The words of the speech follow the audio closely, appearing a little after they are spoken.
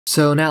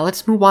So now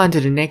let's move on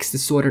to the next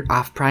disorder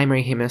of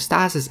primary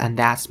hemostasis, and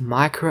that's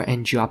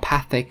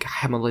microangiopathic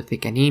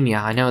hemolytic anemia.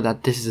 I know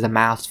that this is a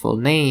mouthful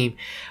name,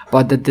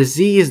 but the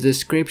disease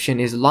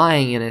description is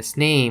lying in its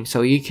name.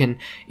 So you can,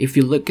 if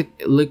you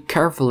look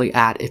carefully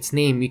at its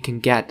name, you can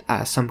get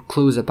some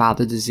clues about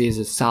the disease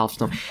itself.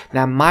 So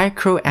now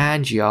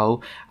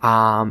microangio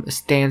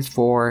stands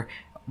for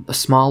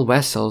small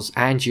vessels,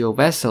 angio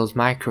vessels,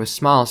 micro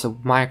small, so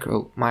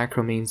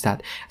micro means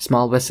that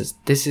small vessels.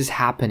 This is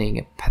happening,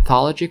 a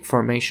pathologic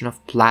formation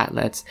of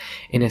platelets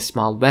in a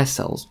small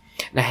vessels.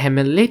 Now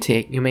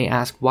hemolytic, you may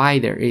ask why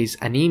there is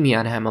anemia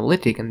in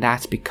hemolytic, and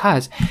that's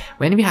because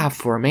when we have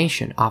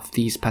formation of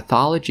these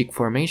pathologic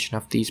formation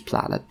of these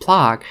platelet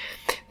plaque,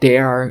 they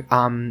are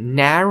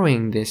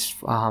narrowing this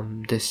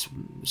this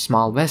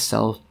small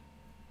vessel,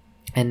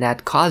 and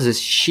that causes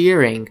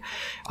shearing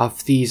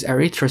of these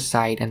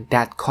erythrocytes, and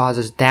that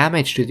causes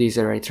damage to these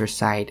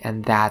erythrocytes,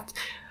 and that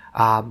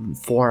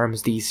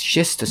forms these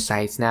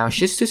schistocytes. Now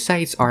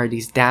schistocytes are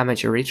these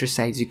damaged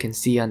erythrocytes you can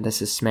see on this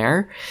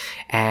smear,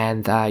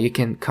 and you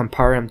can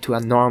compare them to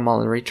a normal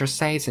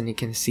erythrocytes, and you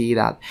can see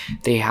that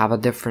they have a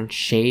different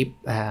shape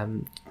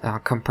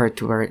compared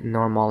to a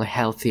normal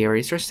healthy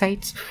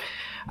erythrocytes.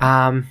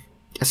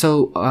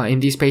 So in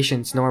these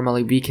patients,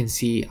 normally we can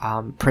see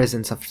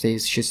presence of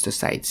these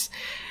schistocytes.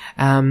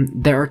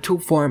 There are two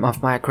forms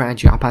of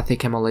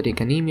microangiopathic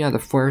hemolytic anemia. The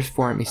first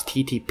form is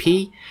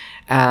TTP.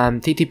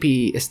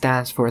 TTP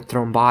stands for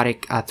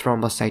thrombotic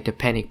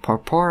thrombocytopenic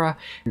purpura,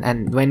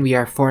 and when we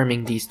are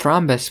forming these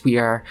thrombus, we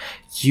are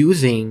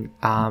using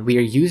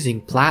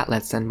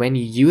platelets, and when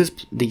you use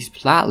these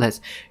platelets,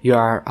 you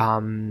are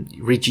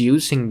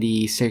reducing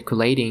the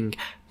circulating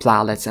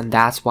platelets, and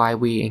that's why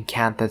we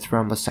encounter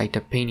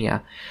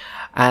thrombocytopenia,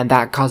 and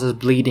that causes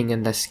bleeding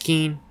in the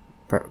skin,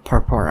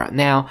 purpura.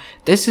 Now,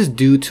 this is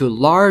due to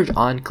large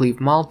uncleaved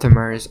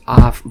multimers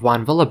of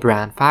von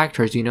Willebrand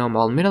factors. You know,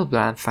 von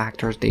Willebrand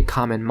factors, they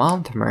come in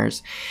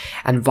multimers,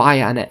 and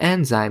via an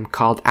enzyme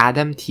called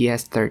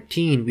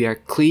ADAMTS13, we are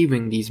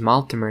cleaving these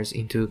multimers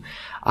into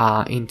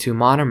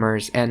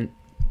monomers,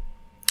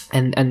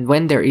 and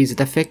when there is a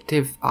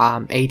defective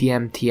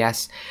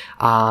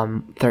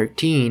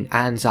ADAMTS13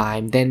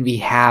 enzyme, then we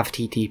have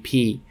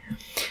TTP.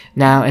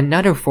 Now,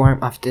 another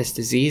form of this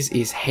disease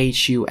is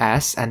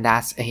HUS, and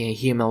that's a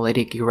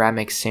hemolytic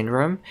uremic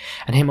syndrome.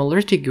 And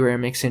hemolytic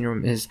uremic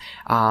syndrome is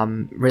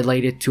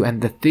related to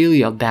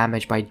endothelial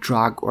damage by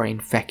drug or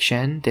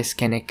infection. This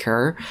can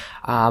occur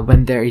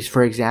when there is,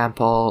 for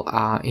example,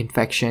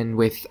 infection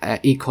with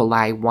E.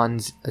 coli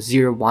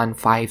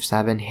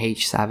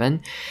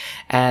 10157H7,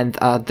 and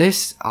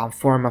this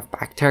form of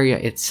bacteria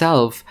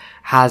itself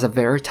has a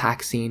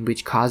virotaxine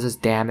which causes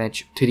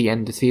damage to the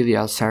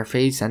endothelial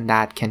surface, and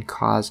that can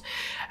cause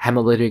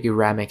hemolytic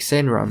uremic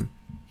syndrome.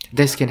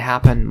 This can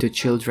happen to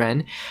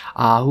children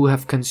who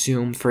have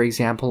consumed, for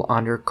example,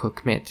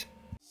 undercooked meat.